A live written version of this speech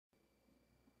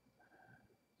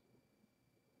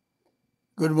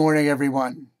Good morning,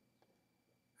 everyone.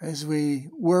 As we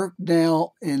work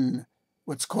now in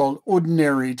what's called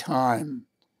ordinary time,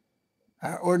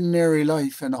 our ordinary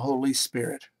life in the Holy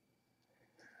Spirit,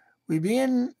 we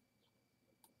begin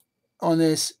on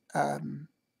this, I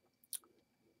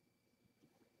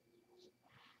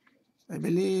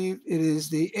believe it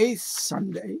is the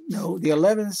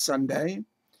 11th Sunday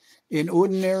in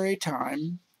ordinary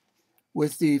time,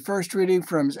 with the first reading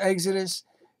from Exodus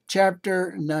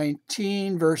chapter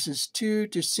 19, verses 2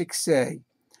 to 6a.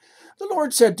 The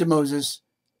Lord said to Moses,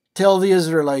 "Tell the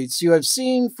Israelites, you have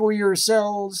seen for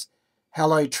yourselves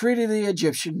how I treated the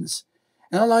Egyptians,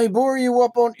 and how I bore you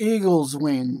up on eagle's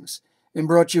wings, and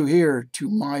brought you here to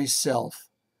myself.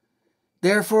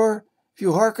 Therefore, if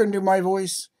you hearken to my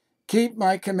voice, keep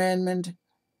my commandment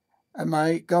and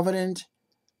my covenant,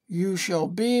 you shall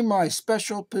be my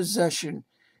special possession,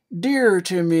 dearer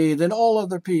to me than all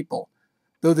other people,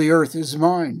 though the earth is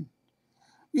mine.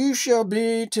 You shall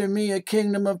be to me a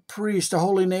kingdom of priests, a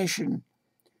holy nation."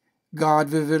 God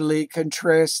vividly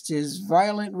contrasts his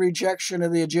violent rejection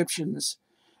of the Egyptians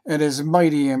and his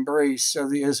mighty embrace of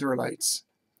the Israelites.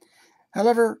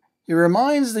 However, he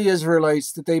reminds the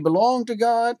Israelites that they belong to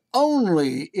God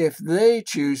only if they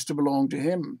choose to belong to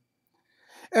him.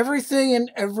 Everything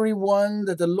and everyone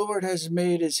that the Lord has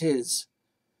made is his,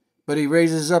 but he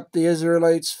raises up the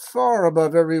Israelites far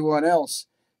above everyone else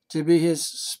to be his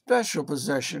special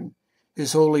possession,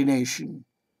 his holy nation.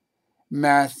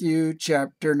 Matthew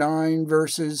chapter 9,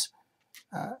 verses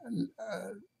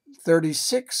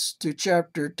 36 to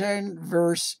chapter 10,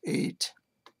 verse 8.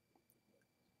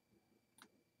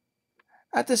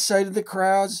 At the sight of the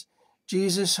crowds,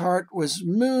 Jesus' heart was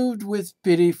moved with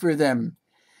pity for them,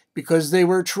 because they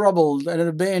were troubled and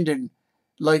abandoned,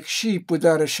 like sheep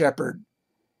without a shepherd.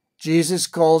 Jesus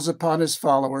calls upon his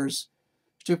followers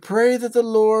to pray that the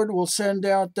Lord will send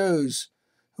out those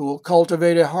who will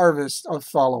cultivate a harvest of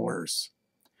followers.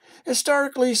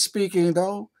 Historically speaking,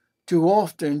 though, too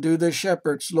often do the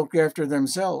shepherds look after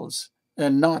themselves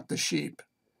and not the sheep.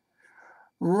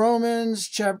 Romans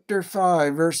chapter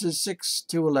 5, verses 6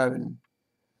 to 11.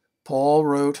 Paul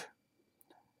wrote,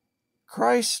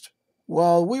 "Christ,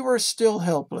 while we were still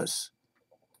helpless,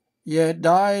 yet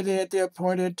died at the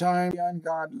appointed time for the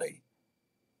ungodly.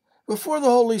 Before the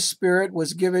Holy Spirit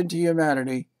was given to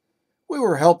humanity, we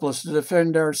were helpless to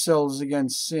defend ourselves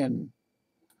against sin.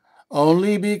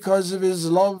 Only because of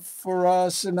his love for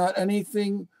us and not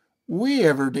anything we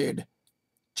ever did,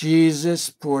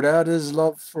 Jesus poured out his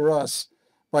love for us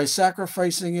by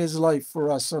sacrificing his life for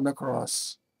us on the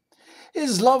cross.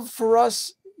 His love for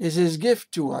us is his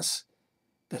gift to us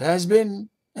that has been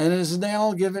and is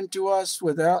now given to us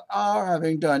without our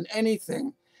having done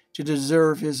anything to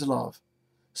deserve his love.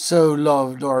 So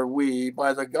loved are we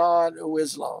by the God who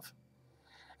is love.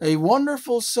 A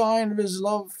wonderful sign of his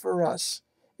love for us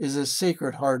is the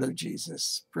Sacred Heart of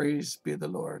Jesus. Praise be the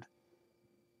Lord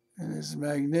and his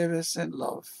magnificent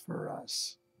love for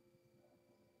us."